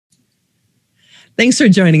Thanks for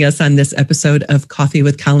joining us on this episode of Coffee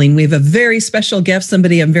with Colleen. We have a very special guest,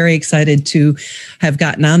 somebody I'm very excited to have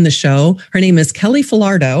gotten on the show. Her name is Kelly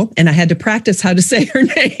Filardo, and I had to practice how to say her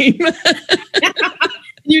name.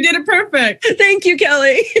 You did it perfect. Thank you,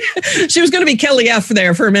 Kelly. She was going to be Kelly F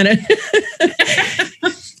there for a minute.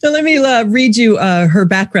 So let me read you her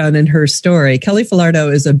background and her story. Kelly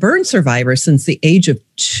Filardo is a burn survivor since the age of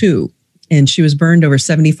 2. And she was burned over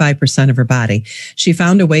 75% of her body. She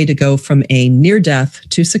found a way to go from a near death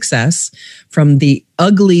to success, from the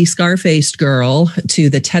ugly scar-faced girl to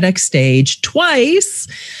the TEDx stage twice,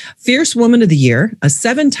 Fierce Woman of the Year, a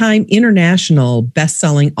 7-time international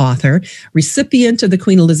best-selling author, recipient of the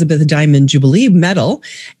Queen Elizabeth Diamond Jubilee Medal,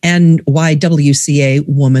 and YWCA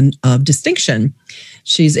Woman of Distinction.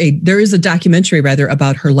 There is a documentary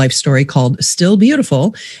about her life story called Still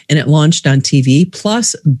Beautiful, and it launched on TV.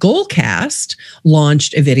 Plus, Goalcast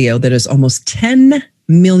launched a video that is almost 10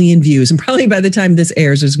 million views. And probably by the time this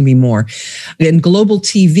airs, there's going to be more. And Global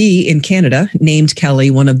TV in Canada named Kelly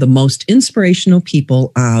one of the most inspirational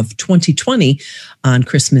people of 2020 on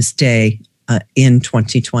Christmas Day in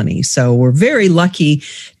 2020. So we're very lucky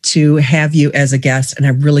to have you as a guest. And I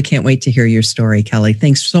really can't wait to hear your story, Kelly.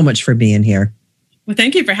 Thanks so much for being here. Well,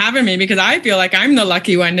 thank you for having me, because I feel like I'm the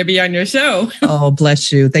lucky one to be on your show. Oh,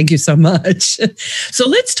 bless you. Thank you so much. So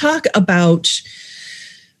let's talk about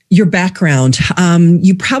your background.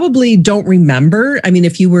 You probably don't remember. I mean,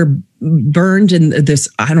 if you were burned in this,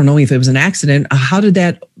 I don't know if it was an accident.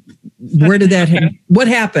 What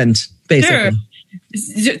happened, basically?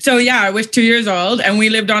 Sure. So yeah, I was 2 years old and we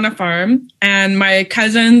lived on a farm, and my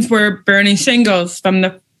cousins were burning shingles from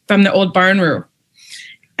the old barn roof.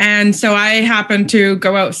 And so I happened to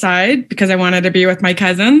go outside because I wanted to be with my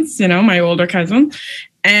cousins, my older cousin.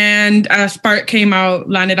 And a spark came out,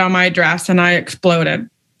 landed on my dress, and I exploded.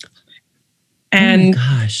 And oh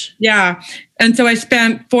my gosh. Yeah. And so I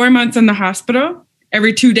spent 4 months in the hospital.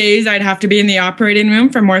 Every 2 days, I'd have to be in the operating room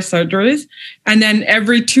for more surgeries. And then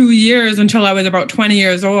every 2 years until I was about 20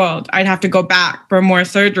 years old, I'd have to go back for more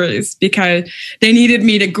surgeries because they needed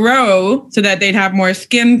me to grow so that they'd have more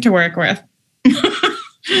skin to work with.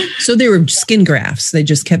 So they were skin grafts. They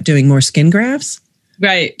just kept doing more skin grafts?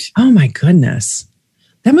 Right. Oh my goodness.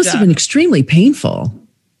 That must have been extremely painful.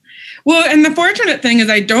 Well, and the fortunate thing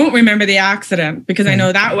is I don't remember the accident, because I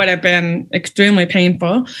know that would have been extremely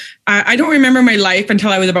painful. I don't remember my life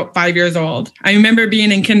until I was about 5 years old. I remember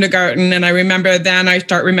being in kindergarten, and I remember then I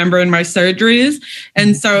start remembering my surgeries.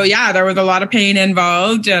 And so, yeah, there was a lot of pain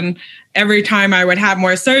involved. And every time I would have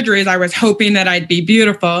more surgeries, I was hoping that I'd be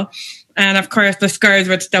beautiful. And of course, the scars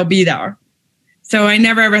would still be there. So I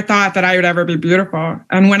never ever thought that I would ever be beautiful.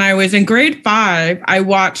 And when I was in grade 5, I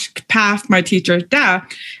watched past my teacher's death,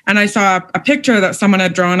 and I saw a picture that someone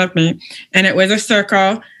had drawn of me. And it was a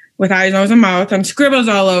circle with eyes, nose, and mouth, and scribbles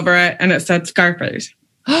all over it. And it said Scarface.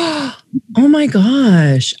 Oh my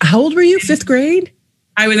gosh. How old were you? 5th grade?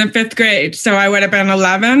 I was in 5th grade. So I would have been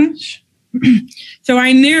 11. So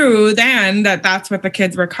I knew then that that's what the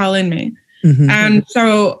kids were calling me. Mm-hmm. And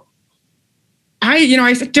so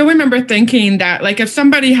I still remember thinking that, like, if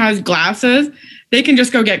somebody has glasses, they can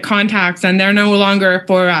just go get contacts and they're no longer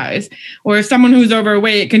 4 eyes. Or if someone who's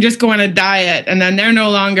overweight can just go on a diet and then they're no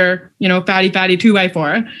longer, fatty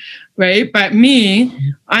 2x4, right? But me,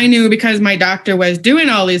 I knew because my doctor was doing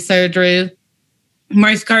all these surgeries,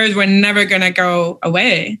 my scars were never going to go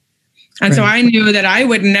away. And so I knew that I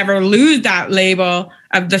would never lose that label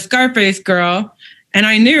of the Scarface girl. And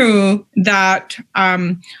I knew that,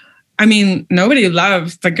 nobody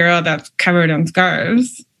loves the girl that's covered in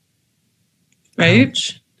scars, right?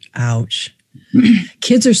 Ouch.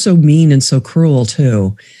 Kids are so mean and so cruel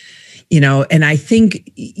too, and I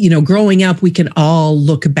think, growing up, we can all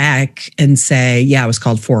look back and say, yeah, it was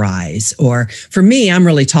called 4 eyes. Or for me, I'm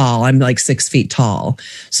really tall. I'm like 6 feet tall.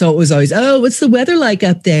 So it was always, oh, what's the weather like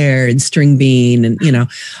up there in String Bean? And,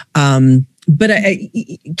 but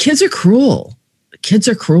kids are cruel. Kids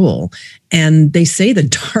are cruel, and they say the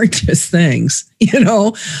darndest things,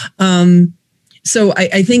 So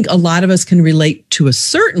I think a lot of us can relate to a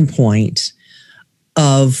certain point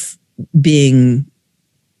of being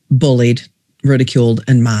bullied, ridiculed,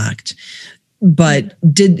 and mocked. But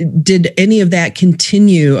did any of that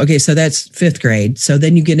continue? Okay, so that's 5th grade. So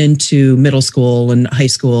then you get into middle school and high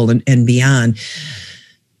school and beyond.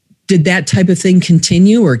 Did that type of thing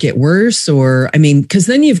continue or get worse? Or, because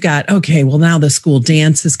then you've got, okay, well, now the school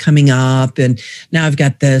dance is coming up and now I've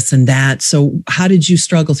got this and that. So how did you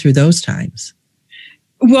struggle through those times?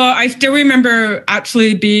 Well, I still remember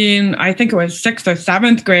actually being, I think it was 6th or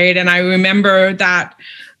 7th grade. And I remember that,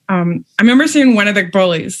 I remember seeing one of the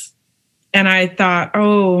bullies And I thought,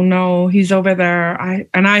 oh no, he's over there. I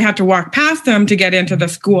had to walk past him to get into the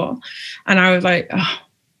school. And I was like, oh,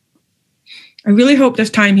 I really hope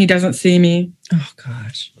this time he doesn't see me. Oh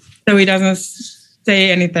gosh. So he doesn't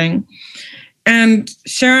say anything. And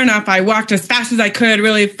sure enough, I walked as fast as I could,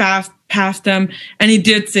 really fast past him, and he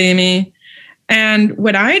did see me. And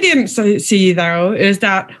what I didn't see, though, is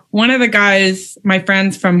that one of the guys, my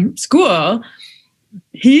friends from school,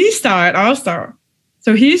 he saw it also.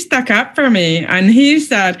 So he stuck up for me, and he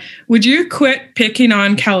said, would you quit picking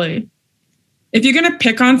on Kelly? If you're going to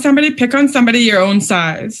pick on somebody your own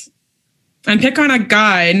size. And pick on a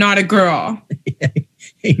guy, not a girl.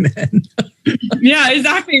 Amen. Yeah,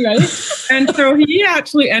 exactly, right? And so he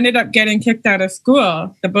actually ended up getting kicked out of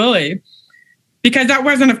school, the bully, because that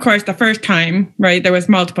wasn't, of course, the first time, right? There was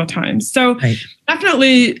multiple times. So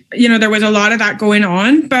definitely, there was a lot of that going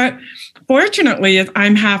on. But fortunately,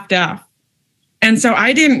 I'm half deaf. And so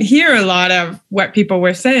I didn't hear a lot of what people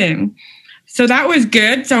were saying. So that was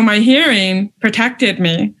good. So my hearing protected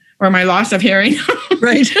me, or my loss of hearing.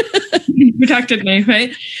 Right. Protected me,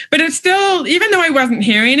 right? But it's still, even though I wasn't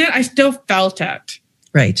hearing it, I still felt it.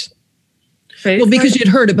 Right. Well, because you'd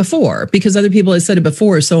heard it before, because other people had said it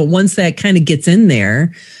before. So once that kind of gets in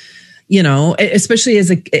there, especially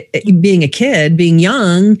as being a kid, being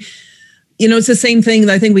young, it's the same thing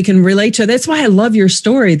that I think we can relate to. That's why I love your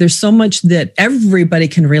story. There's so much that everybody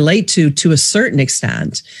can relate to a certain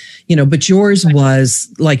extent, but yours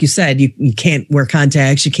was, like you said, you can't wear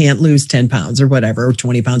contacts, you can't lose 10 pounds or whatever, or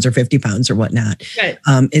 20 pounds or 50 pounds or whatnot. Right.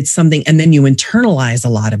 It's something, and then you internalize a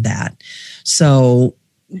lot of that. So,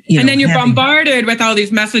 and then you're bombarded with all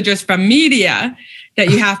these messages from media that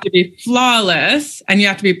you have to be flawless and you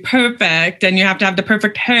have to be perfect and you have to have the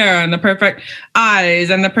perfect hair and the perfect eyes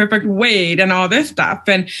and the perfect weight and all this stuff.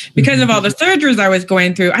 And because of all the surgeries I was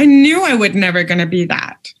going through, I knew I was never going to be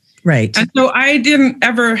that. Right. And so I didn't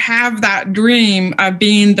ever have that dream of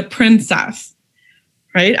being the princess,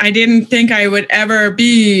 right? I didn't think I would ever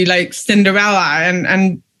be like Cinderella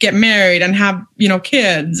and get married and have,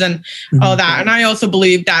 kids and all that. And I also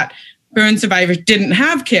believed that burn survivors didn't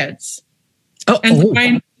have kids. I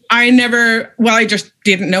just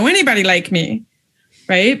didn't know anybody like me,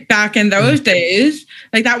 right? Back in those days,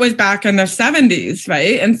 like that was back in the 70s,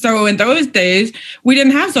 right? And so in those days, we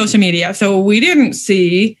didn't have social media. So we didn't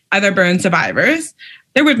see other burn survivors.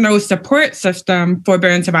 There was no support system for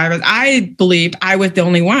burn survivors. I believed I was the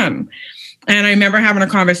only one. And I remember having a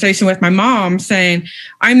conversation with my mom saying,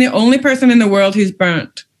 I'm the only person in the world who's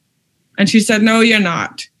burnt. And she said, no, you're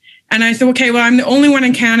not. And I said, okay, well, I'm the only one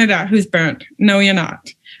in Canada who's burnt. No, you're not.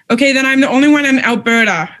 Okay, then I'm the only one in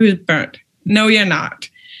Alberta who's burnt. No, you're not.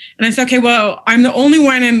 And I said, okay, well, I'm the only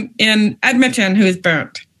one in Edmonton who's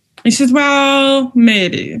burnt. And she says, well,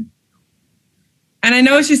 maybe. And I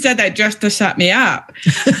know she said that just to shut me up.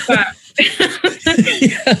 But,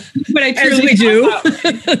 but I truly do.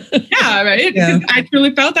 Yeah, right? Yeah. I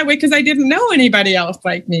truly felt that way because I didn't know anybody else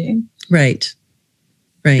like me. Right.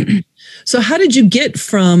 Right. So how did you get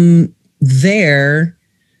from there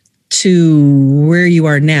to where you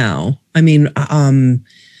are now? I mean,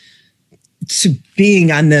 to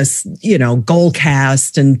being on this,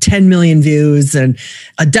 Goalcast and 10 million views and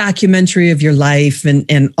a documentary of your life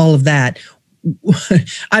and all of that.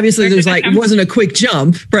 Obviously, it wasn't a quick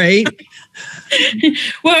jump, right?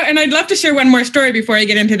 Well, and I'd love to share one more story before I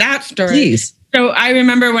get into that story. Please. So I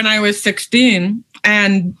remember when I was 16,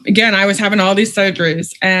 and again, I was having all these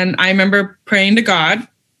surgeries, and I remember praying to God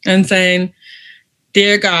and saying,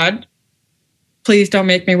 dear God, please don't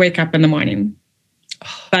make me wake up in the morning.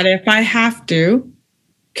 But if I have to,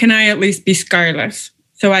 can I at least be scarless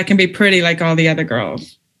so I can be pretty like all the other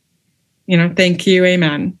girls? Thank you.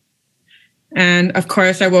 Amen. And of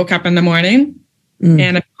course, I woke up in the morning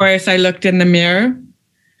and of course, I looked in the mirror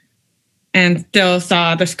and still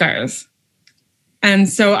saw the scars. And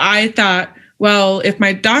so I thought, well, if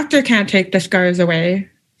my doctor can't take the scars away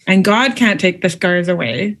and God can't take the scars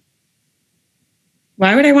away,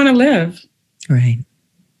 why would I want to live? Right.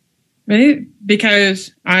 Right?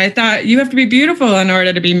 Because I thought you have to be beautiful in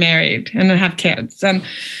order to be married and have kids. And,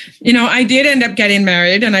 I did end up getting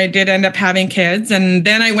married and I did end up having kids. And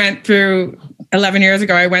then I went through 11 years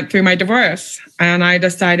ago, I went through my divorce and I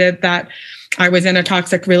decided that I was in a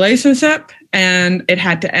toxic relationship and it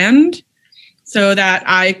had to end so that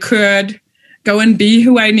I could go and be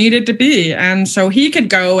who I needed to be. And so he could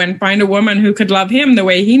go and find a woman who could love him the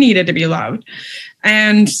way he needed to be loved.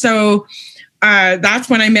 And so that's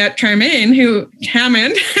when I met Charmaine,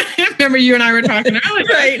 Hammond. Remember you and I were talking earlier.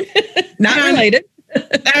 Right. Not related.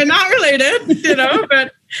 Not related,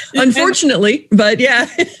 but unfortunately, but yeah.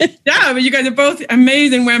 Yeah, but you guys are both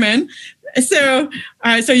amazing women. So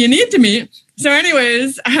you need to meet. So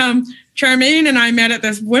anyways, Charmaine and I met at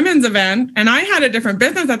this women's event, and I had a different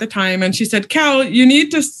business at the time. And she said, Kel, you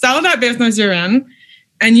need to sell that business you're in,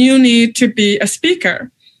 and you need to be a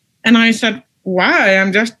speaker. And I said, why?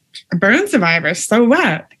 I'm just a burn survivor. So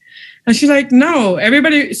what? And she's like, no,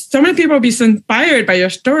 so many people will be inspired by your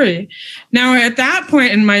story. Now, at that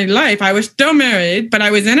point in my life, I was still married, but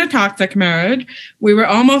I was in a toxic marriage. We were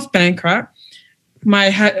almost bankrupt.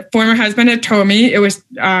 My former husband had told me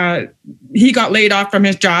he got laid off from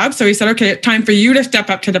his job. So he said, okay, it's time for you to step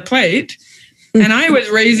up to the plate. And I was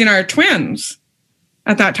raising our twins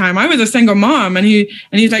at that time. I was a single mom, and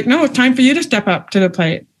he's like, no, it's time for you to step up to the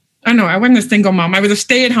plate. Oh, no, I wasn't a single mom. I was a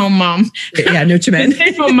stay-at-home mom. Yeah, no, what you meant.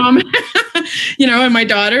 Stay-at-home mom, and my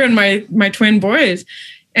daughter and my twin boys.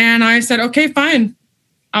 And I said, okay, fine,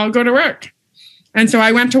 I'll go to work. And so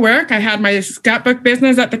I went to work. I had my scrapbook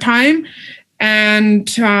business at the time. And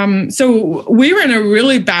so we were in a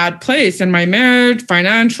really bad place in my marriage,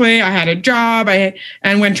 financially. I had a job.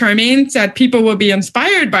 And when Charmaine said people will be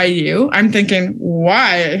inspired by you, I'm thinking,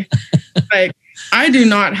 why? Like, I do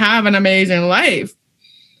not have an amazing life.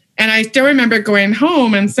 And I still remember going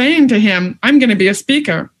home and saying to him, I'm going to be a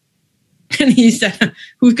speaker. And he said,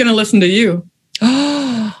 who's going to listen to you?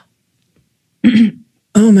 Oh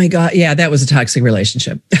my God. Yeah, that was a toxic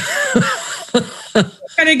relationship.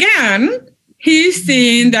 But again, he's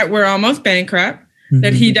seen that we're almost bankrupt,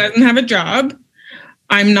 that he doesn't have a job.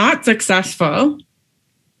 I'm not successful,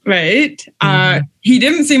 right? He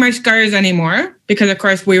didn't see my scars anymore because, of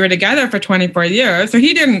course, we were together for 24 years. So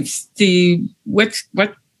he didn't see what,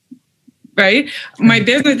 right? My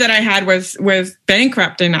business that I had was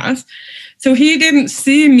bankrupting us. So he didn't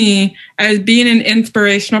see me as being an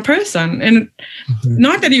inspirational person. And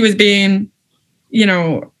not that he was being,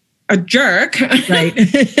 a jerk. Right.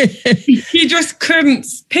 He just couldn't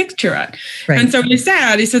picture it. Right. And so he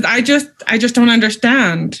said, I just don't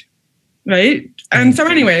understand. Right. And so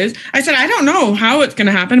anyways, I said, I don't know how it's going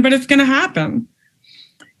to happen, but it's going to happen.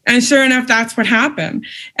 And sure enough, that's what happened.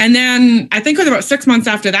 And then I think it was about 6 months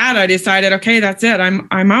after that, I decided, okay, that's it.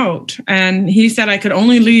 I'm out. And he said I could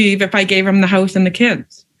only leave if I gave him the house and the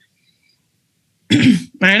kids.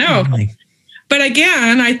 I know. Oh, but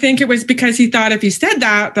again, I think it was because he thought if he said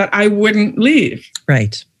that I wouldn't leave.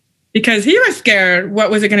 Right. Because he was scared, what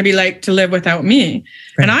was it going to be like to live without me?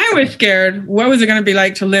 Right. And I was scared, what was it going to be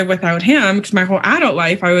like to live without him? Because my whole adult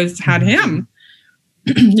life, I had him,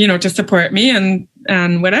 to support me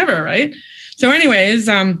and whatever, right? So anyways,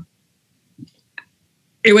 it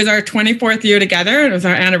was our 24th year together. It was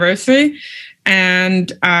our anniversary.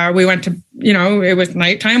 And we went to, it was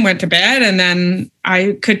nighttime, went to bed, and then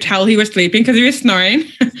I could tell he was sleeping because he was snoring.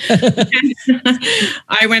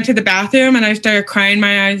 I went to the bathroom and I started crying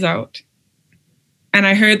my eyes out. And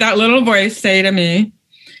I heard that little voice say to me,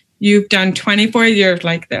 you've done 24 years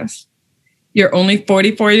like this. You're only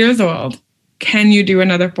 44 years old. Can you do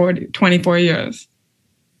another 24 years?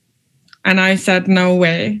 And I said, no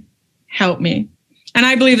way. Help me. And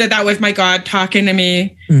I believe that was my God talking to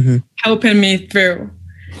me, helping me through,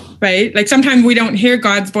 right? Like sometimes we don't hear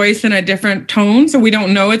God's voice in a different tone, so we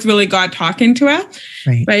don't know it's really God talking to us,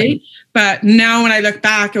 right? But now when I look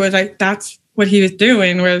back, it was like, that's what he was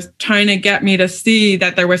doing, was trying to get me to see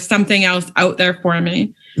that there was something else out there for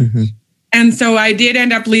me. And so I did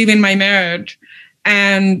end up leaving my marriage.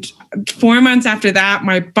 And 4 months after that,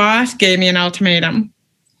 my boss gave me an ultimatum.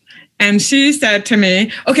 And she said to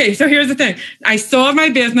me, okay, so here's the thing. I sold my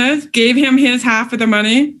business, gave him his half of the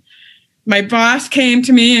money. My boss came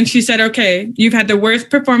to me and she said, okay, you've had the worst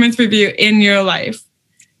performance review in your life.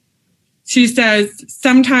 She says,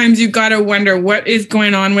 sometimes you got to wonder what is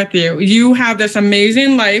going on with you. You have this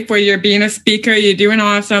amazing life where you're being a speaker, you're doing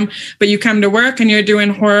awesome, but you come to work and you're doing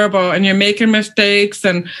horrible and you're making mistakes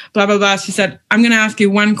and blah, blah, blah. She said, I'm going to ask you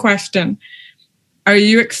one question. Are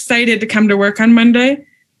you excited to come to work on Monday?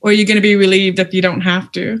 Or are you going to be relieved if you don't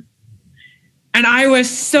have to? And I was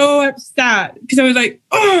so upset because I was like,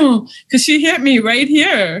 oh, because she hit me right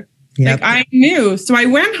here. Yep. Like I knew. So I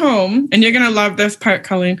went home, and you're going to love this part,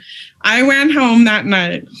 Colleen. I went home that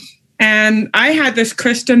night and I had this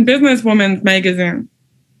Christian businesswoman's magazine.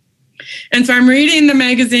 And so I'm reading the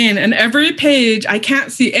magazine, and every page, I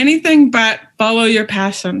can't see anything but follow your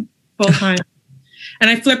passion full time. And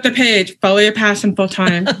I flip the page, follow your passion full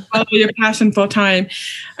time, follow your passion full time.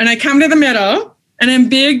 And I come to the middle, and in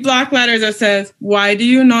big block letters, it says, why do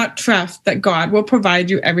you not trust that God will provide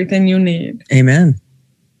you everything you need? Amen.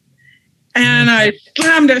 And I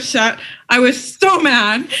slammed it shut. I was so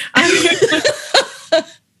mad.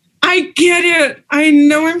 I get it. I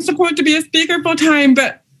know I'm supposed to be a speaker full time,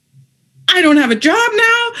 but I don't have a job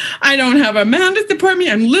now. I don't have a man to support me.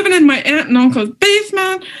 I'm living in my aunt and uncle's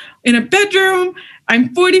basement in a bedroom.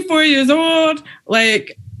 I'm 44 years old.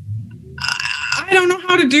 Like, I don't know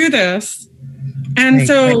how to do this. And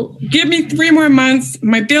so give me 3 more months.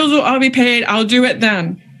 My bills will all be paid. I'll do it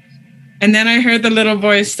then. And then I heard the little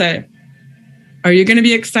voice say, are you going to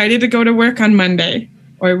be excited to go to work on Monday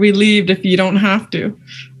or relieved if you don't have to?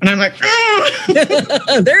 And I'm like, oh.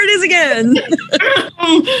 There it is again.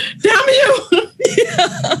 Oh, damn you.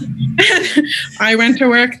 And I went to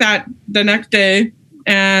work the next day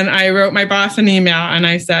and I wrote my boss an email and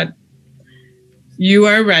I said, you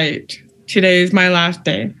are right. Today is my last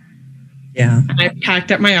day. Yeah. And I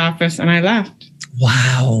packed up my office and I left.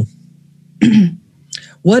 Wow.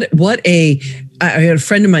 I had a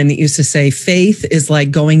friend of mine that used to say faith is like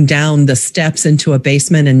going down the steps into a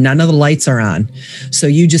basement and none of the lights are on. So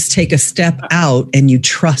you just take a step out and you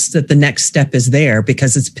trust that the next step is there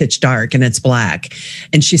because it's pitch dark and it's black.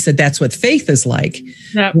 And she said that's what faith is like.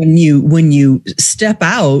 Yep. When you step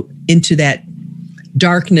out into that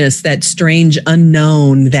darkness, that strange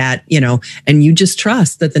unknown, that, and you just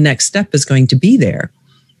trust that the next step is going to be there.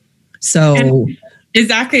 So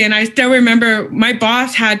exactly. And I still remember my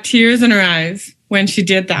boss had tears in her eyes when she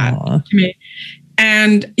did that to me.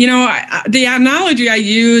 And, the analogy I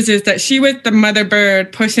use is that she was the mother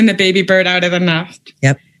bird pushing the baby bird out of the nest.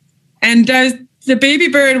 Yep. And does the baby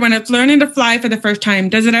bird, when it's learning to fly for the first time,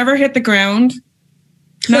 does it ever hit the ground?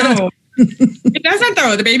 No. It doesn't,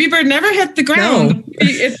 though. The baby bird never hits the ground. No.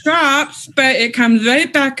 It drops, but it comes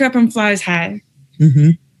right back up and flies high.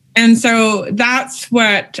 Mm-hmm. And so that's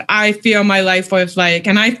what I feel my life was like.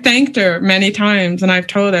 And I thanked her many times. And I've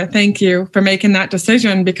told her, thank you for making that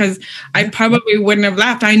decision because I probably wouldn't have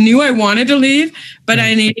left. I knew I wanted to leave, but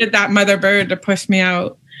I needed that mother bird to push me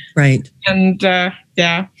out. Right. And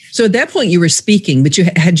yeah. So at that point you were speaking, but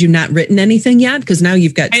had you not written anything yet? Because now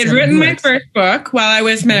you've got. I had written my first book while I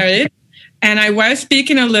was married. And I was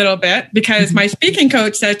speaking a little bit because my speaking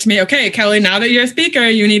coach said to me, okay, Kelly, now that you're a speaker,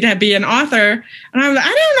 you need to be an author. And I was like, I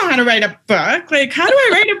don't know how to write a book. Like, how do I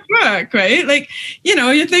write a book? Right? Like,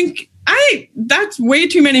 you think that's way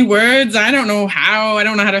too many words. I don't know how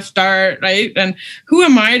to start. Right. And who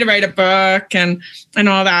am I to write a book and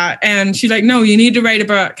all that? And she's like, no, you need to write a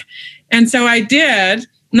book. And so I did,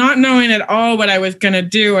 not knowing at all what I was going to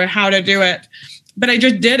do or how to do it. But I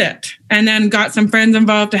just did it and then got some friends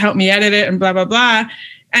involved to help me edit it and blah, blah, blah.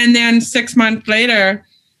 And then 6 months later,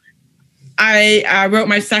 I wrote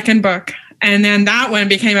my second book. And then that one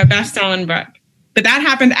became a best-selling book. But that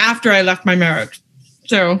happened after I left my marriage.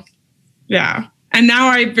 So, yeah. And now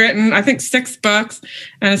I've written, I think, 6 books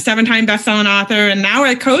and a 7-time best-selling author. And now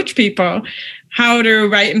I coach people how to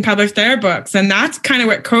write and publish their books. And that's kind of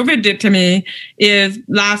what COVID did to me is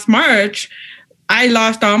last March, I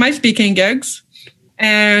lost all my speaking gigs.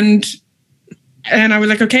 And I was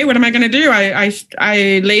like, okay, what am I going to do?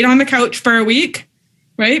 I laid on the couch for a week,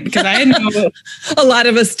 right? Because I had no. A lot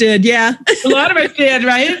of us did, yeah. A lot of us did,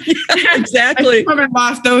 right? Yeah, exactly. I haven't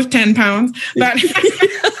lost those 10 pounds, but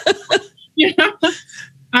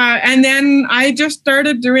and then I just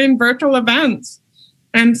started doing virtual events,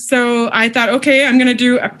 and so I thought, okay, I'm going to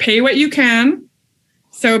do a pay what you can.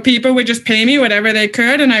 So people would just pay me whatever they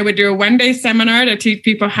could, and I would do a 1-day seminar to teach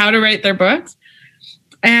people how to write their books.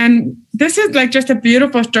 And this is like just a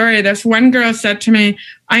beautiful story. This one girl said to me,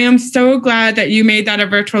 I am so glad that you made that a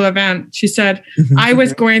virtual event. She said, I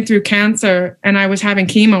was going through cancer and I was having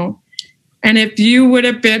chemo. And if you would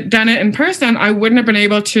have done it in person, I wouldn't have been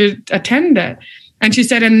able to attend it. And she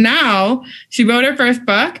said, and now she wrote her first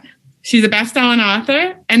book. She's a best-selling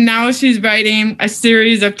author. And now she's writing a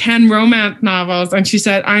series of 10 romance novels. And she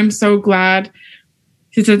said, I'm so glad.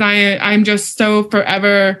 She says, I'm just so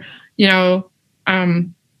forever,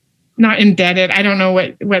 not indebted. I don't know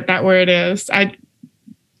what that word is.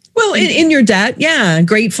 Well, in your debt, yeah,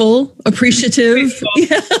 grateful, appreciative,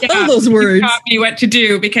 yeah. All those words. You taught me what to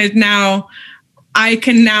do because now I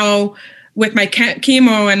can with my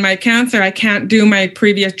chemo and my cancer, I can't do my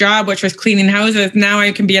previous job, which was cleaning houses. Now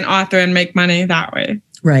I can be an author and make money that way.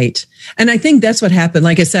 Right. And I think that's what happened.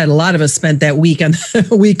 Like I said, a lot of us spent that week on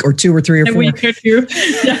a week or 2 or 3 or 4 week or 2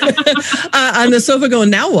 on the sofa going,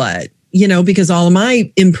 now what? Because all of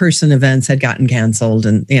my in-person events had gotten canceled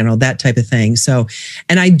and, that type of thing. So,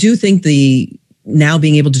 and I do think now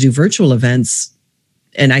being able to do virtual events,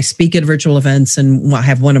 and I speak at virtual events and I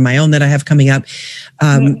have one of my own that I have coming up.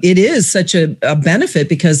 It is such a benefit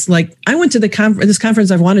because like I went to this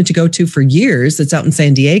conference I've wanted to go to for years. It's out in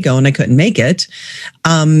San Diego and I couldn't make it.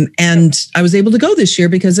 And I was able to go this year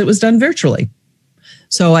because it was done virtually.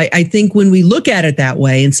 So I think when we look at it that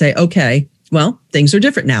way and say, okay, well, things are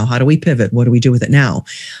different now. How do we pivot? What do we do with it now?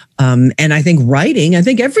 And I think writing, I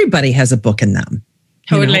think everybody has a book in them.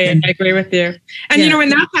 Totally. I agree with you. And,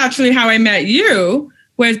 and that's actually how I met you,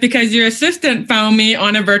 was because your assistant found me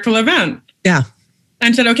on a virtual event. Yeah.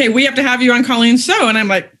 And said, okay, we have to have you on Colleen's show. And I'm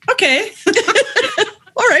like, okay.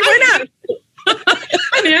 All right, why not?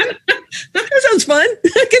 I'm in. That sounds fun.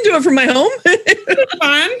 I can do it from my home. It's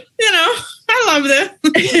fun. I love this.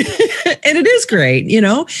 And it is great,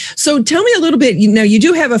 So tell me a little bit, you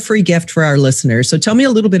do have a free gift for our listeners. So tell me a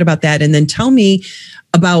little bit about that. And then tell me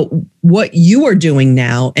about what you are doing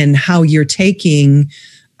now and how you're taking,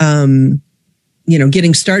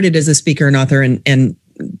 getting started as a speaker and author and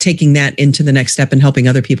taking that into the next step and helping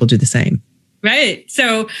other people do the same. Right.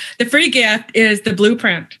 So the free gift is the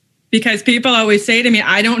blueprint, because people always say to me,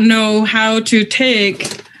 I don't know how to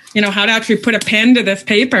how to actually put a pen to this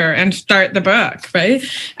paper and start the book. Right.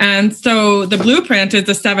 And so the blueprint is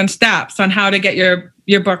the 7 steps on how to get your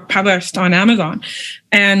book published on Amazon.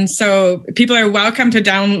 And so people are welcome to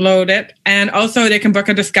download it. And also they can book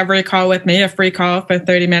a discovery call with me, a free call for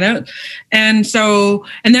 30 minutes. And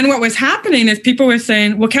then what was happening is people were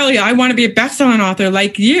saying, well, Kelly, I want to be a best-selling author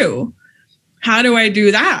like you. How do I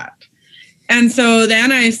do that? And so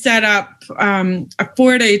then I set up a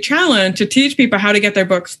 4-day challenge to teach people how to get their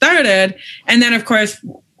book started. And then, of course,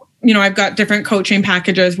 I've got different coaching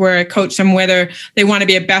packages where I coach them whether they want to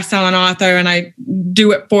be a best-selling author and I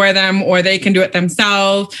do it for them, or they can do it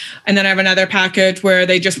themselves. And then I have another package where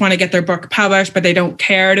they just want to get their book published, but they don't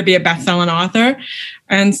care to be a best-selling author.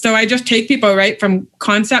 And so I just take people right from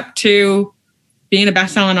concept to being a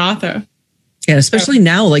best-selling author. Yeah, especially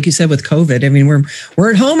now, like you said, with COVID. I mean,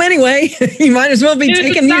 we're at home anyway. You might as well be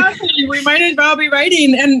taking We might as well be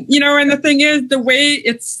writing. And, and the thing is, the way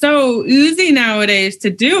it's so easy nowadays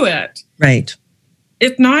to do it. Right.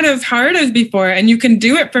 It's not as hard as before, and you can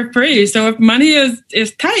do it for free. So if money is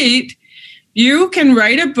tight, you can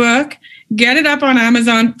write a book, get it up on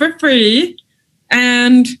Amazon for free,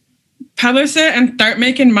 and publish it and start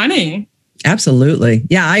making money. Absolutely.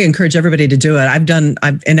 Yeah, I encourage everybody to do it. I've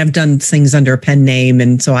done things under a pen name,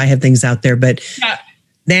 and so I have things out there, but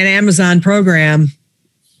that Amazon program,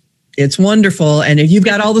 it's wonderful. And if you've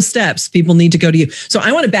got all the steps, people need to go to you. So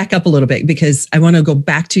I want to back up a little bit because I want to go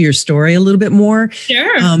back to your story a little bit more.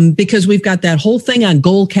 Sure. Because we've got that whole thing on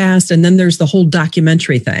Goalcast, and then there's the whole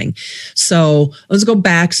documentary thing. So let's go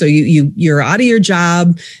back. So you're out of your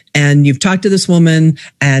job and you've talked to this woman,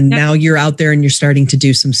 and now you're out there and you're starting to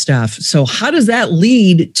do some stuff. So how does that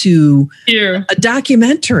lead to a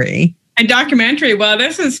documentary? A documentary. Well,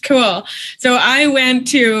 this is cool. So I went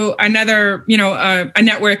to another, a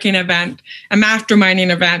networking event, a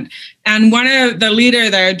masterminding event. And one of the leader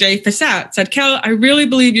there, Jay Facette, said, Kel, I really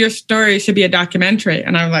believe your story should be a documentary.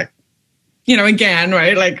 And I was like, again,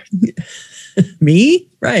 right? Like, me?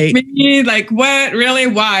 Right. Me? Like, what? Really?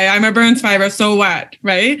 Why? I'm a burn survivor. So what?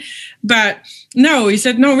 Right. But no, he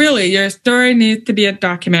said, no, really, your story needs to be a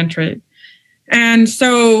documentary. And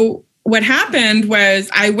so what happened was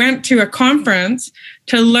I went to a conference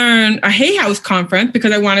to learn, a Hay House conference,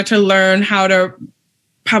 because I wanted to learn how to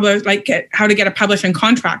publish, how to get a publishing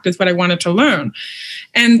contract is what I wanted to learn.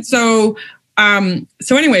 And so I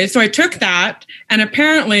took that, and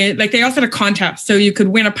apparently, they also had a contest, so you could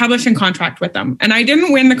win a publishing contract with them. And I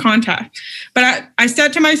didn't win the contest, but I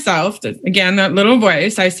said to myself, again, that little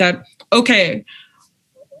voice, I said, okay,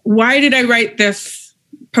 why did I write this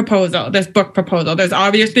book proposal? There's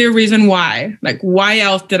obviously a reason why. Why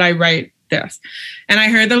else did I write this? And I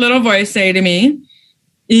heard the little voice say to me,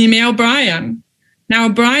 email Brian. Now,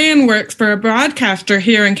 Brian works for a broadcaster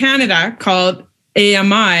here in Canada called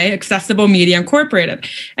AMI, Accessible Media Incorporated.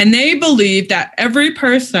 And they believe that every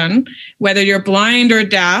person, whether you're blind or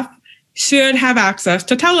deaf, should have access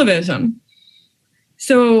to television.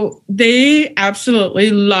 So they absolutely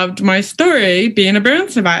loved my story, being a burn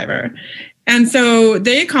survivor. And so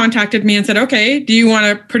they contacted me and said, okay, do you want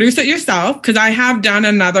to produce it yourself? Because I have done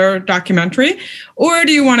another documentary. Or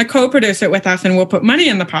do you want to co-produce it with us and we'll put money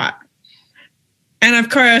in the pot? And of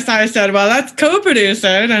course I said, well, let's co-produce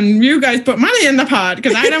it and you guys put money in the pot,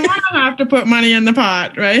 because I don't want to have to put money in the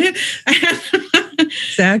pot, right?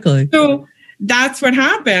 Exactly. So that's what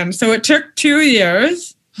happened. So it took 2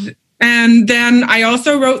 years. And then I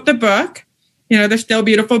also wrote the book, the Still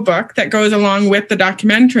Beautiful book that goes along with the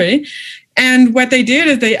documentary. And what they did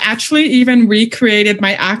is they actually even recreated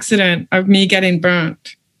my accident of me getting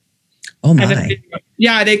burnt. Oh my.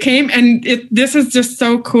 Yeah, they came, and this is just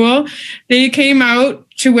so cool. They came out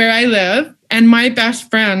to where I live And my best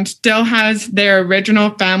friend still has their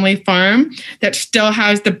original family farm that still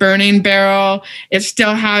has the burning barrel. It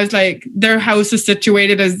still has like their house is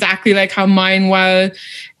situated exactly like how mine was.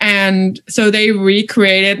 And so they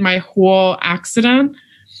recreated my whole accident.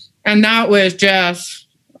 And that was just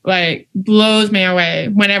like blows me away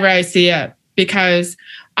whenever I see it, because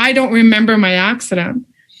I don't remember my accident.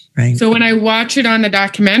 Right. So when I watch it on the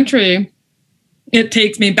documentary, it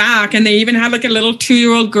takes me back. And they even had like a little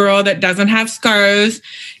 2-year-old girl that doesn't have scars,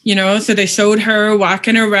 you know, so they showed her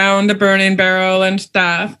walking around the burning barrel and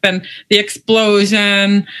stuff, and the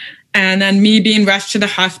explosion, and then me being rushed to the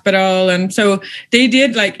hospital. And so they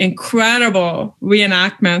did like incredible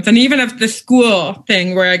reenactments. And even of the school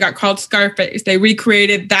thing where I got called Scarface, they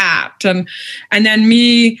recreated that. And then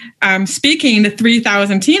me speaking to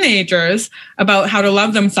 3,000 teenagers about how to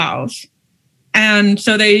love themselves. And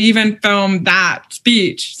so they even filmed that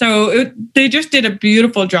speech. So they just did a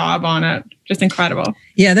beautiful job on it. Just incredible.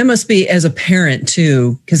 Yeah, that must be as a parent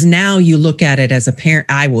too, because now you look at it as a parent,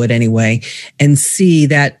 I would anyway, and see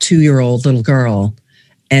that 2-year-old little girl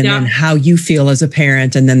and then how you feel as a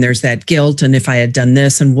parent. And then there's that guilt. And if I had done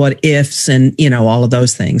this and what ifs and, you know, all of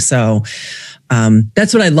those things. So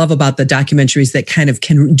that's what I love about the documentaries that kind of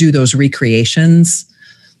can do those recreations.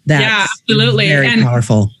 That's absolutely. Very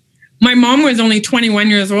powerful. My mom was only 21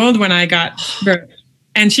 years old when I got birth,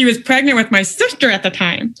 and she was pregnant with my sister at the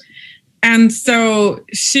time. And so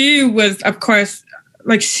she was, of course,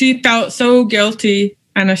 like she felt so guilty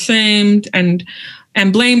and ashamed and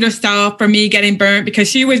blamed herself for me getting burnt because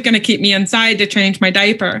she was going to keep me inside to change my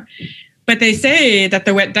diaper. But they say that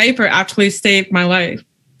the wet diaper actually saved my life.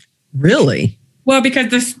 Really? Well,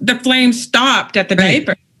 because the flame stopped at the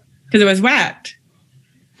diaper because it was wet.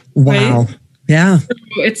 Wow. Right? Yeah.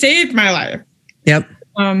 So it saved my life. Yep.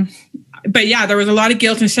 But yeah, there was a lot of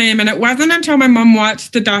guilt and shame. And it wasn't until my mom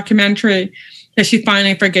watched the documentary that she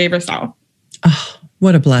finally forgave herself. Oh,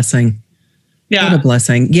 what a blessing. Yeah. What a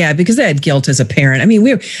blessing. Yeah, because I had guilt as a parent. I mean,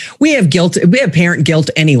 we have guilt. We have parent guilt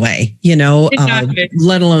anyway, you know, exactly.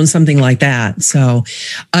 Let alone something like that. So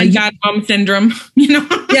dad mom syndrome, you know?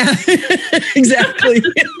 Yeah, exactly.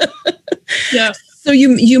 Yeah. So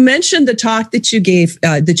you mentioned the talk that you give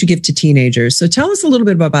to teenagers. So tell us a little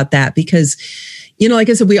bit about that, because, you know, like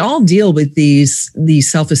I said, we all deal with these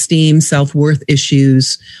self-esteem, self-worth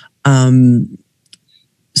issues.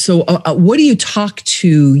 So what do you talk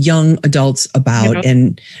to young adults about,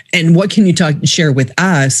 and what can you share with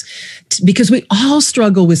us? Because we all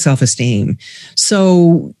struggle with self-esteem.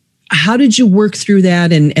 So how did you work through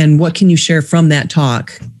that, and what can you share from that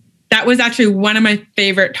talk? That was actually one of my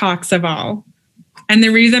favorite talks of all. And the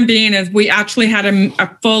reason being is we actually had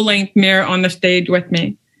a full-length mirror on the stage with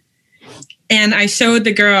me. And I showed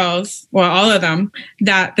the girls, well, all of them,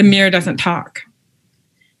 that the mirror doesn't talk.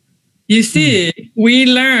 You see, we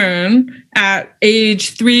learn at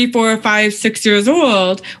age 3, 4, 5, 6 years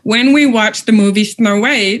old, when we watch the movie Snow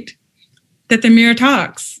White, that the mirror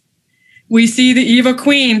talks. We see the evil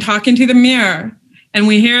queen talking to the mirror, and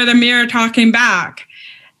we hear the mirror talking back.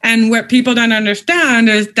 And what people don't understand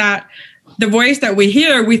is that the voice that we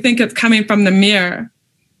hear, we think it's coming from the mirror.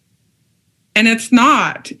 And it's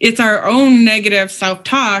not. It's our own negative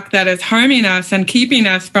self-talk that is harming us and keeping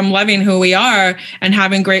us from loving who we are and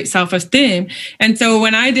having great self-esteem. And so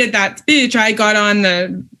when I did that speech, I got on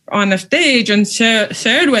the stage and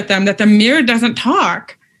shared with them that the mirror doesn't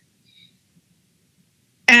talk.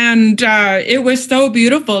 And it was so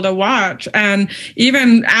beautiful to watch. And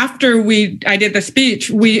even after I did the speech,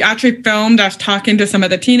 we actually filmed us talking to some of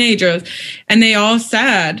the teenagers, and they all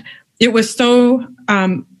said it was so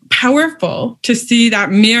powerful to see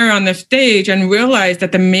that mirror on the stage and realize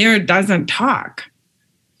that the mirror doesn't talk.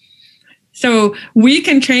 So we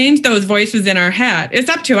can change those voices in our head. It's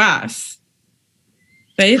up to us.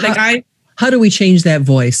 Right? How do we change that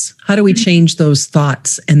voice? How do we change those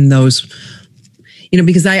thoughts and those? You know,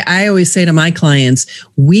 because I always say to my clients,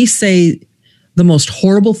 we say the most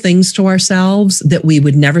horrible things to ourselves that we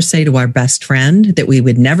would never say to our best friend, that we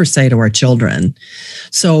would never say to our children.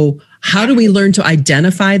 So how do we learn to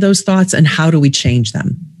identify those thoughts, and how do we change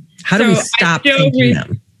them? How do we stop thinking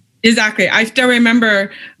them? Exactly. I still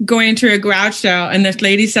remember going to a garage sale, and this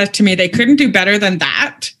lady said to me, they couldn't do better than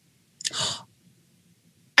that.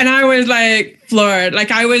 And I was like floored. Like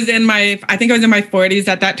I was I think I was in my 40s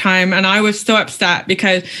at that time. And I was so upset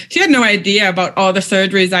because she had no idea about all the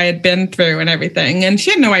surgeries I had been through and everything. And she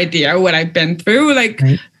had no idea what I'd been through. Like,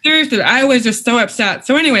 seriously, I was just so upset.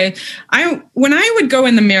 So anyway, when I would go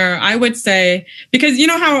in the mirror, I would say, because you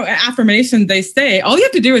know how affirmations, they say, all you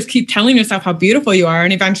have to do is keep telling yourself how beautiful you are,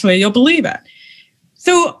 and eventually you'll believe it.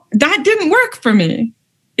 So that didn't work for me.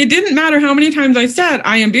 it didn't matter how many times I said,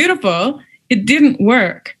 I am beautiful. It didn't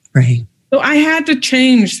work. Right. So I had to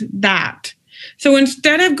change that. So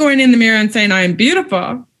instead of going in the mirror and saying, I am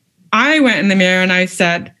beautiful, I went in the mirror and I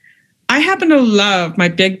said, I happen to love my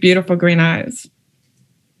big, beautiful green eyes.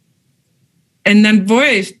 And then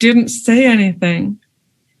voice didn't say anything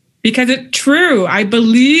because it's true. I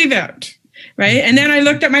believe it. Right. And then I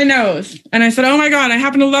looked at my nose and I said, oh my God, I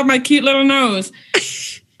happen to love my cute little nose.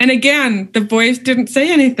 And again, the voice didn't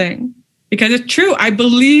say anything because it's true. I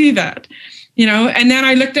believe it. And then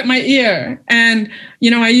I looked at my ear and,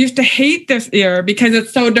 I used to hate this ear because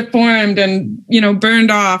it's so deformed and,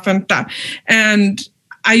 burned off and stuff. And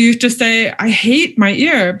I used to say, I hate my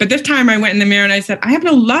ear. But this time I went in the mirror and I said, I happen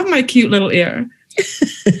to love my cute little ear.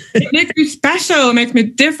 It makes me special. It makes me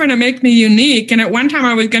different. It makes me unique. And at one time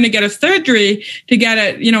I was going to get a surgery to get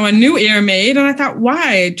a new ear made. And I thought,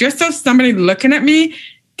 why? Just so somebody looking at me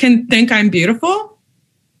can think I'm beautiful?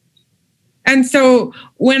 And so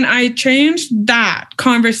when I changed that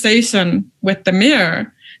conversation with the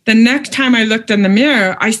mirror, the next time I looked in the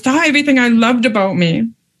mirror, I saw everything I loved about me,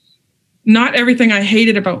 not everything I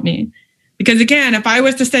hated about me. Because again, if I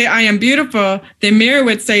was to say I am beautiful, the mirror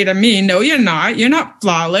would say to me, no, you're not. You're not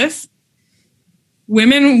flawless.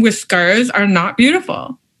 Women with scars are not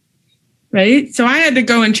beautiful. Right? So I had to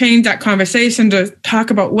go and change that conversation to talk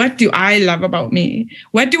about what do I love about me?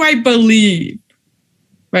 What do I believe?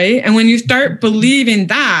 Right? And when you start believing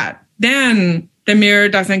that, then the mirror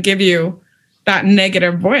doesn't give you that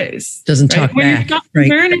negative voice. Doesn't talk when back. You stop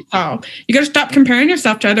comparing yourself. You got to stop comparing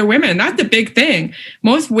yourself to other women. That's the big thing.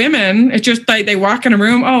 Most women, it's just like they walk in a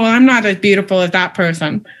room, oh, I'm not as beautiful as that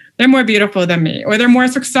person. They're more beautiful than me, or they're more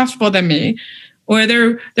successful than me, or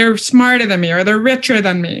they're smarter than me, or they're richer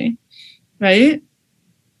than me. Right?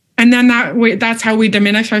 And then that's how we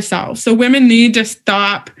diminish ourselves. So women need to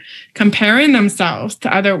stop comparing themselves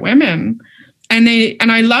to other women. And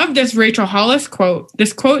I love this Rachel Hollis quote.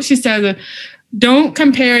 This quote, she says, don't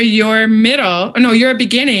compare your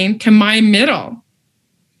beginning to my middle.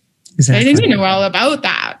 Exactly. I think you know all about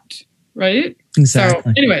that, right?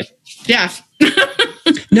 Exactly. So anyway, yes.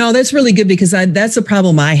 No, that's really good because that's a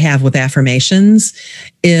problem I have with affirmations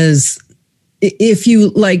is if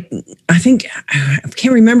you I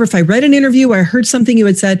can't remember if I read an interview or I heard something you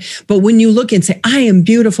had said, but when you look and say, I am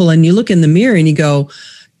beautiful, and you look in the mirror and you go,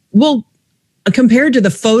 well, compared to the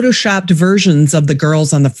photoshopped versions of the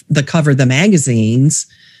girls on the cover of the magazines,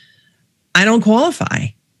 I don't qualify.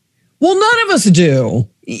 Well, none of us do,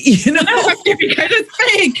 because it's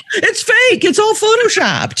fake. It's fake. It's all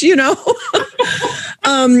photoshopped,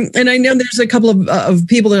 and I know there's a couple of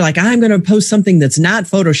people that are like, I'm going to post something that's not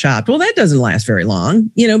photoshopped. Well, that doesn't last very long,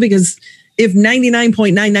 because if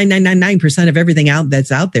 99.99999% of everything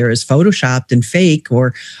that's out there is photoshopped and fake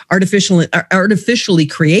or artificially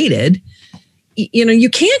created, you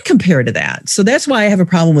can't compare to that. So that's why I have a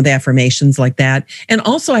problem with affirmations like that. And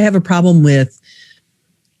also I have a problem with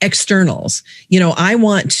externals. I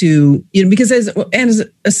want to, because as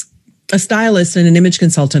a stylist and an image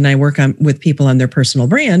consultant, I work with people on their personal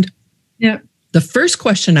brand. Yeah. The first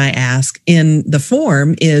question I ask in the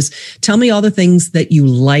form is, tell me all the things that you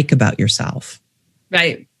like about yourself.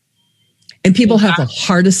 Right. And people have the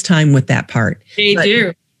hardest time with that part. They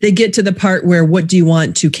do. They get to the part where, what do you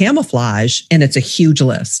want to camouflage? And it's a huge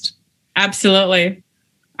list. Absolutely.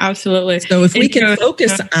 Absolutely. So if we can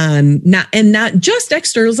focus on not just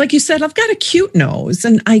externals, like you said, I've got a cute nose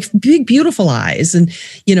and I have big, beautiful eyes and,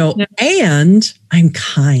 and I'm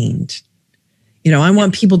kind. I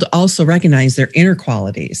want people to also recognize their inner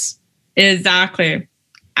qualities. Exactly.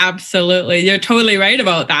 Absolutely. You're totally right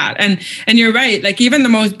about that. And you're right. Like even the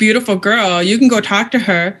most beautiful girl, you can go talk to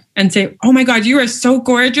her and say, oh my God, you are so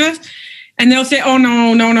gorgeous. And they'll say, oh,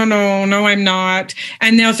 no, I'm not.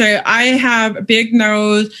 And they'll say, I have a big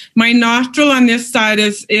nose. My nostril on this side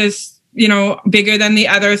is bigger than the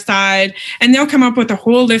other side. And they'll come up with a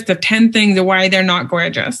whole list of 10 things of why they're not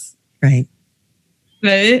gorgeous. Right.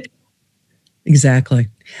 Right. Exactly.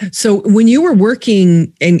 So when you were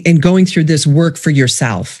working and going through this work for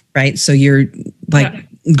yourself, right? So you're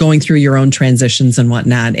going through your own transitions and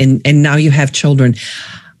whatnot, and now you have children.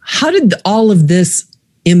 How did all of this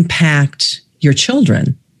impact your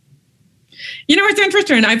children? It's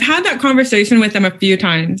interesting. I've had that conversation with them a few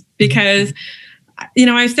times because,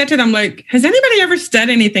 I said to them, like, has anybody ever said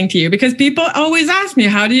anything to you? Because people always ask me,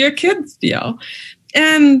 how do your kids feel?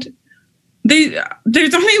 And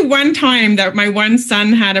there's only one time that my one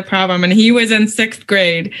son had a problem, and he was in 6th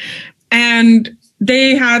grade, and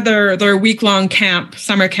they had their week-long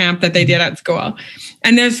summer camp that they did at school.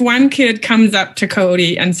 And this one kid comes up to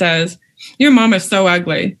Cody and says, your mom is so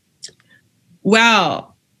ugly.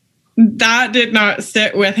 Well, that did not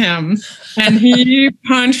sit with him. And he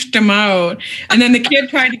punched him out. And then the kid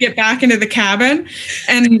tried to get back into the cabin,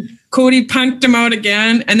 and Cody punched him out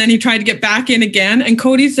again. And then he tried to get back in again. And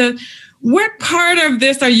Cody said, what part of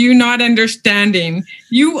this are you not understanding?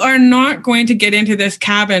 You are not going to get into this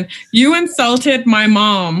cabin. You insulted my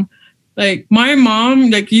mom. Like, my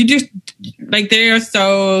mom, like, you just, like, they are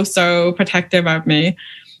so, so protective of me.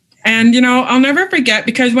 And, you know, I'll never forget,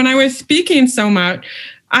 because when I was speaking so much,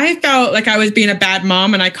 I felt like I was being a bad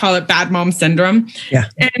mom, and I call it bad mom syndrome. Yeah.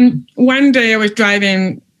 And one day I was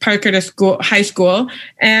driving Parker to school, high school,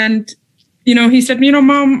 and, you know, he said, you know,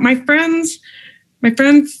 Mom, my friends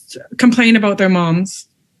complain about their moms.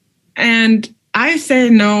 And I say,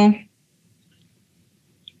 no,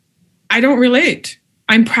 I don't relate.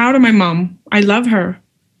 I'm proud of my mom. I love her.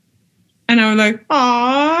 And I was like,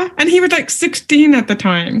 aw. And he was like 16 at the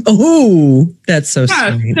time. Oh, that's so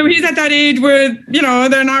sweet. So he's at that age where, you know,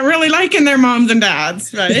 they're not really liking their moms and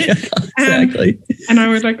dads, right? Yeah, exactly. And I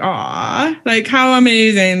was like, aw, like, how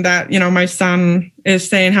amazing that, you know, my son is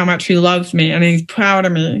saying how much he loves me and he's proud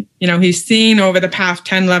of me. You know, he's seen over the past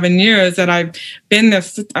 10, 11 years that I've been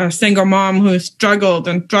this single mom who struggled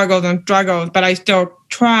and struggled and struggled, but I still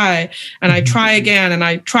try, and I try again, and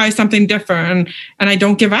I try something different, and I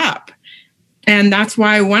don't give up. And that's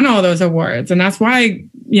why I won all those awards. And that's why,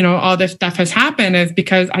 you know, all this stuff has happened, is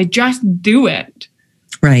because I just do it.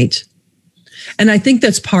 Right. And I think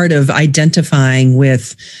that's part of identifying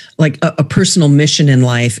with like a personal mission in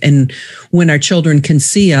life. And when our children can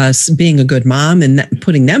see us being a good mom and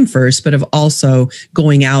putting them first, but of also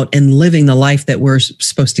going out and living the life that we're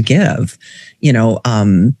supposed to give, you know,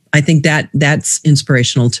 I think that's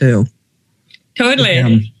inspirational too.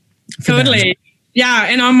 Totally. Totally. Yeah.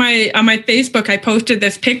 And on my Facebook, I posted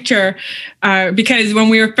this picture because when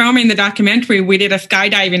we were filming the documentary, we did a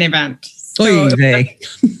skydiving event. So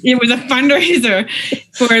it was a fundraiser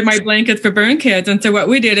for My Blankets for Burn Kids. And so what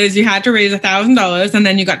we did is you had to raise $1,000, and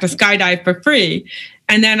then you got to skydive for free.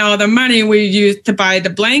 And then all the money we used to buy the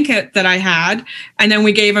blankets that I had. And then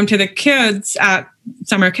we gave them to the kids at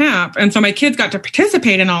summer camp. And so my kids got to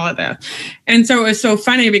participate in all of this. And so it was so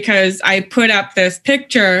funny because I put up this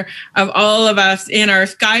picture of all of us in our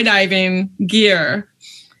skydiving gear.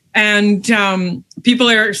 And people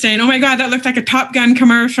are saying, oh my God, that looks like a Top Gun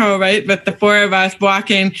commercial, right? With the four of us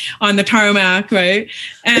walking on the tarmac, right?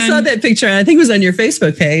 And I saw that picture. I think it was on your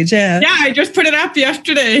Facebook page. Yeah. Yeah, I just put it up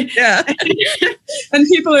yesterday. Yeah. And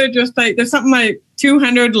people are just like, there's something like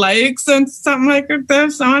 200 likes and something like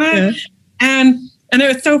this on it. Yeah. And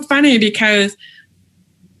it was so funny because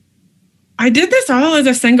I did this all as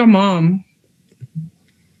a single mom.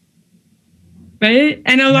 Right?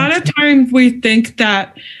 And a lot of times we think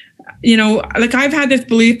that, you know, like I've had this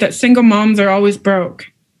belief that single moms are always broke.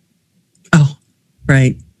 Oh,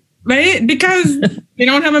 right. Right? Because they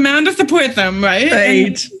don't have a man to support them, right?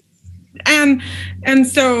 Right. And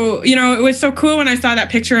so, you know, it was so cool when I saw that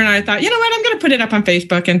picture, and I thought, you know what, I'm going to put it up on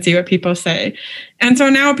Facebook and see what people say. And so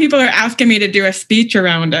now people are asking me to do a speech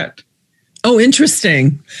around it. Oh,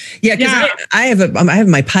 interesting. Yeah, because I have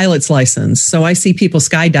my pilot's license, so I see people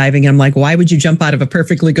skydiving, and I'm like, why would you jump out of a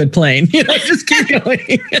perfectly good plane? You know, just keep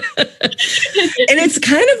going. And it's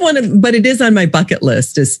kind of but it is on my bucket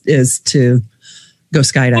list is to go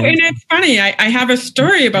skydiving. Oh, and it's funny. I have a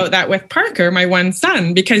story about that with Parker, my one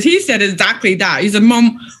son, because he said exactly that. He said,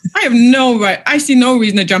 Mom, I see no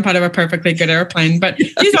reason to jump out of a perfectly good airplane, but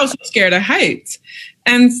he's also scared of heights.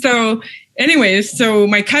 And so anyways, so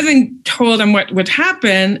my cousin told him what would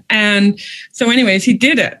happen. And so anyways, he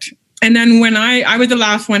did it. And then when I was the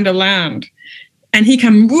last one to land, and he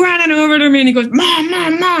come running over to me and he goes, Mom,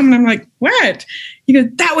 Mom, Mom. And I'm like, what? He goes,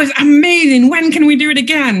 that was amazing. When can we do it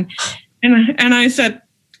again? And I said,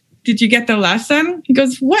 did you get the lesson? He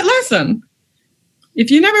goes, what lesson?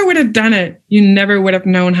 If you never would have done it, you never would have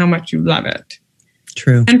known how much you love it.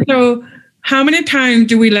 True. And so how many times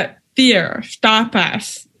do we let fear stop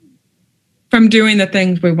us from doing the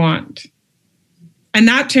things we want? And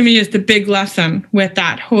that to me is the big lesson with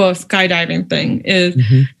that whole skydiving thing is,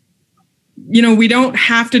 you know, we don't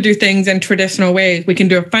have to do things in traditional ways. We can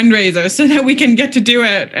do a fundraiser so that we can get to do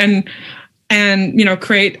it and, you know,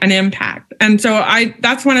 create an impact. And so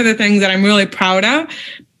that's one of the things that I'm really proud of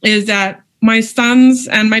is that my sons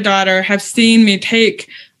and my daughter have seen me take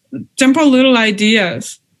simple little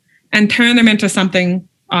ideas and turn them into something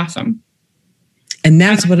awesome. And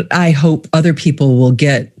that's what I hope other people will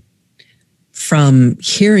get from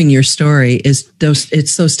hearing your story is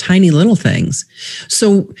it's those tiny little things.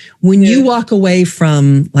 So when you walk away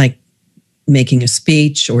from like making a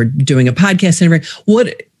speech or doing a podcast,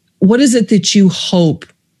 what is it that you hope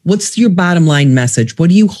what's your bottom line message? What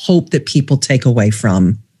do you hope that people take away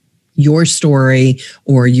from your story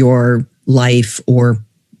or your life or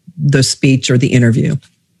the speech or the interview?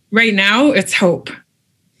 Right now, it's hope.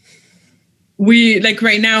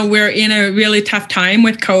 Right now, we're in a really tough time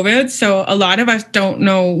with COVID. So a lot of us don't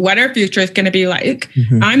know what our future is going to be like.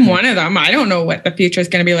 Mm-hmm. I'm one of them. I don't know what the future is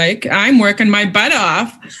going to be like. I'm working my butt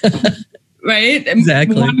off, right?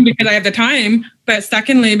 Exactly. One, because I have the time, but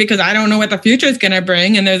secondly, because I don't know what the future is going to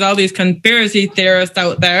bring. And there's all these conspiracy theorists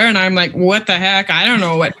out there. And I'm like, what the heck? I don't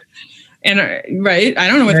know what, I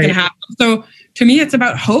don't know what's going to happen. So to me, it's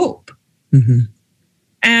about hope. Mm-hmm.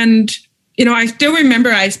 And I still remember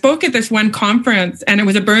I spoke at this one conference, and it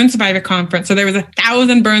was a burn survivor conference. So there was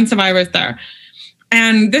 1,000 burn survivors there.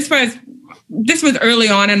 And this was early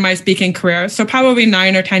on in my speaking career. So probably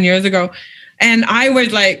 9 or 10 years ago. And I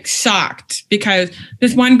was like shocked because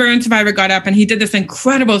this one burn survivor got up and he did this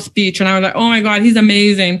incredible speech. And I was like, oh my God, he's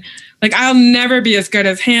amazing. Like, I'll never be as good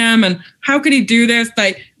as him. And how could he do this?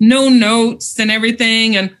 Like, no notes and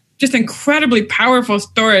everything. And just incredibly powerful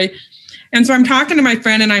story. And so I'm talking to my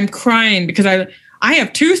friend and I'm crying because I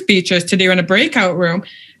have 2 speeches to do in a breakout room.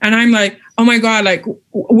 And I'm like, oh my God, like,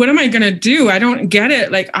 what am I going to do? I don't get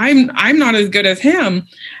it. Like, I'm not as good as him.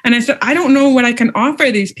 And I said, I don't know what I can offer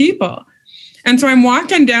these people. And so I'm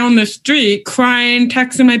walking down the street crying,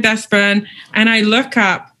 texting my best friend. And I look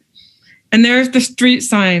up and there's the street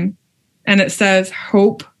sign and it says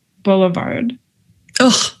Hope Boulevard.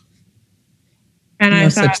 Oh, and no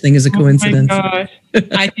such thing as a coincidence. Oh my gosh,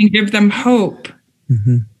 I can give them hope.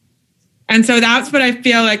 Mm-hmm. And so that's what I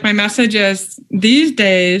feel like my message is these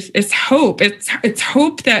days. It's hope. It's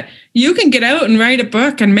hope that you can get out and write a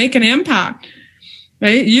book and make an impact,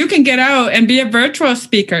 right? You can get out and be a virtual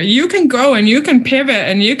speaker. You can go and you can pivot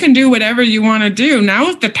and you can do whatever you want to do. Now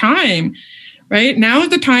is the time, right? Now is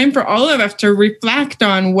the time for all of us to reflect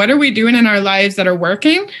on what are we doing in our lives that are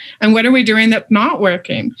working and what are we doing that's not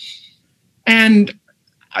working. And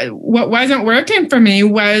what wasn't working for me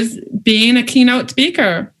was being a keynote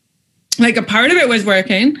speaker. Like, a part of it was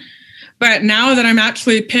working, but now that I'm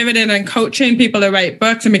actually pivoted and coaching people to write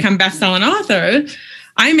books and become best-selling authors,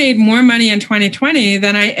 I made more money in 2020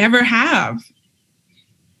 than I ever have.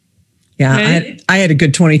 Yeah, right? I had a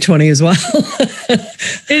good 2020 as well.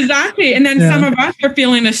 Exactly. And then some of us are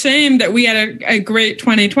feeling ashamed that we had a great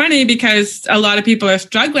 2020 because a lot of people are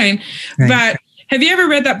struggling. Right. But have you ever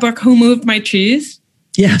read that book, Who Moved My Cheese?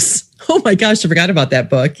 Yes. Oh my gosh, I forgot about that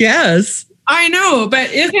book. Yes. I know, but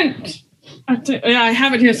I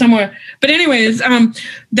have it here somewhere. But anyways,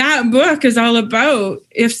 that book is all about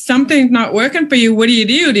if something's not working for you, what do you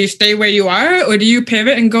do? Do you stay where you are or do you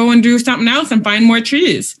pivot and go and do something else and find more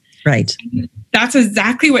trees? Right. That's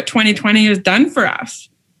exactly what 2020 has done for us.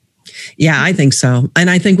 Yeah, I think so. And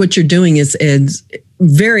I think what you're doing is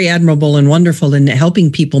very admirable and wonderful in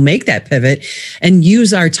helping people make that pivot and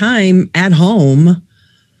use our time at home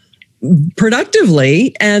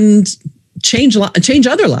productively and change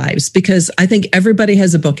other lives, because I think everybody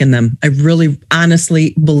has a book in them. I really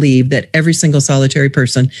honestly believe that every single solitary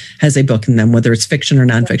person has a book in them, whether it's fiction or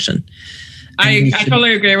nonfiction. I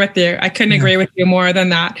totally agree with you. I couldn't agree with you more than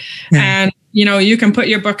that. Yeah. And, you can put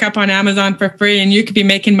your book up on Amazon for free and you could be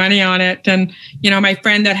making money on it. And, my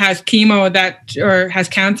friend that has chemo or has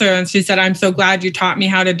cancer, and she said, I'm so glad you taught me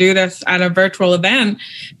how to do this at a virtual event,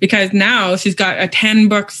 because now she's got a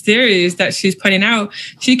 10-book series that she's putting out.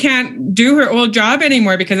 She can't do her old job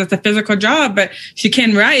anymore because it's a physical job, but she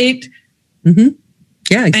can write. Mm-hmm.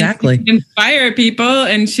 Yeah, exactly. And she can inspire people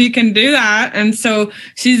and she can do that. And so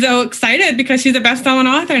she's so excited because she's a best-selling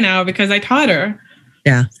author now because I taught her.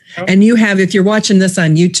 Yeah. And you have, if you're watching this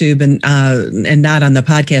on YouTube and not on the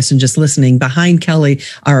podcast and just listening, behind Kelly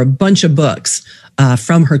are a bunch of books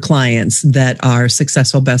from her clients that are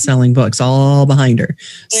successful best-selling books, all behind her.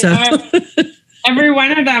 So every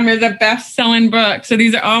one of them is a best-selling book. So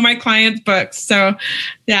these are all my clients' books. So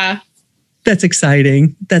yeah. That's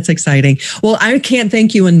exciting. That's exciting. Well, I can't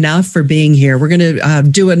thank you enough for being here. We're going to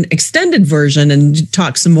do an extended version and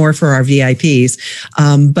talk some more for our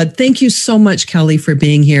VIPs. But thank you so much, Kelly, for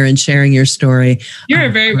being here and sharing your story. You're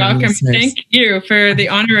very welcome. Listeners. Thank you for the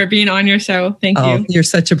honor of being on your show. Thank you. You're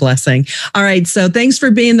such a blessing. All right. So thanks for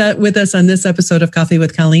being with us on this episode of Coffee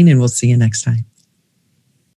with Colleen, and we'll see you next time.